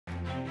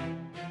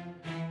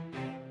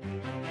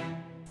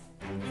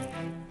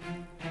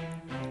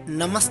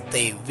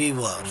Namaste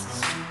viewers.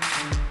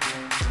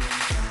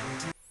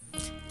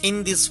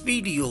 In this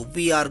video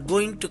we are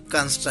going to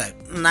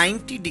construct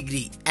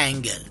 90-degree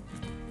angle.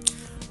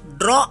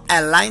 Draw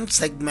a line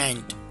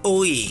segment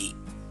OA.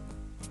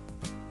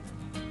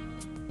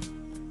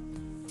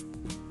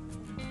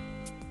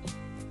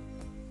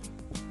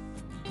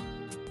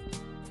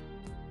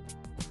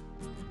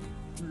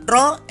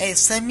 Draw a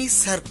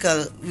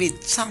semicircle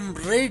with some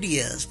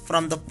radius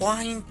from the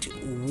point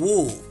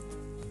O.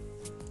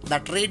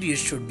 That radius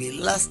should be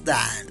less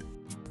than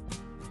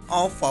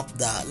half of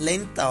the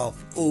length of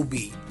OB.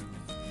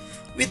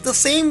 With the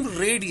same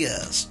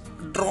radius,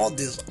 draw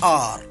this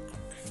arc.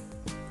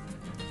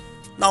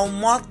 Now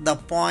mark the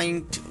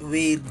point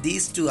where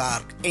these two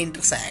arcs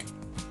intersect.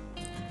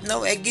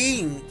 Now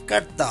again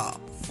cut the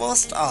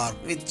first arc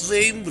with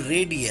same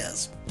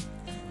radius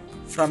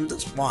from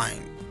this point.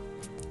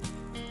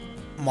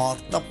 Mark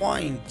the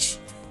point.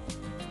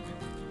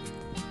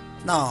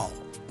 Now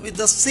with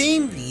the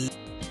same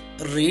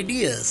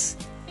radius,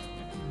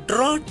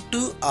 draw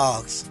two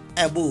arcs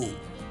above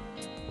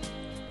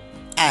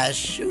as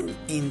shown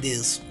in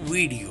this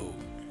video.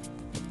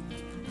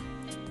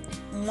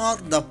 Mark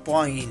the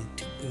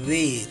point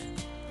where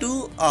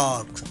two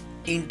arcs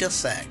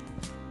intersect.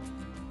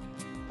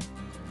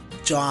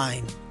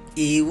 Join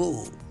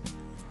AO.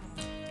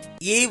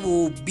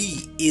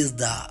 AOB is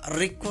the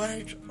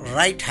required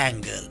right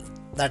angle,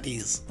 that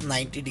is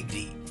 90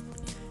 degree.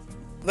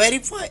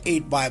 Verify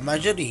it by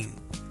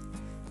measuring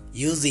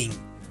using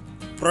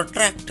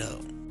protractor.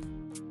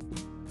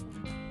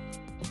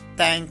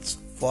 Thanks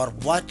for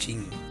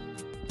watching.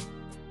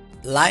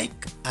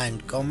 Like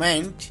and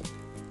comment.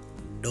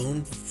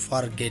 Don't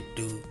forget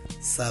to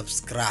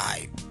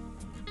subscribe.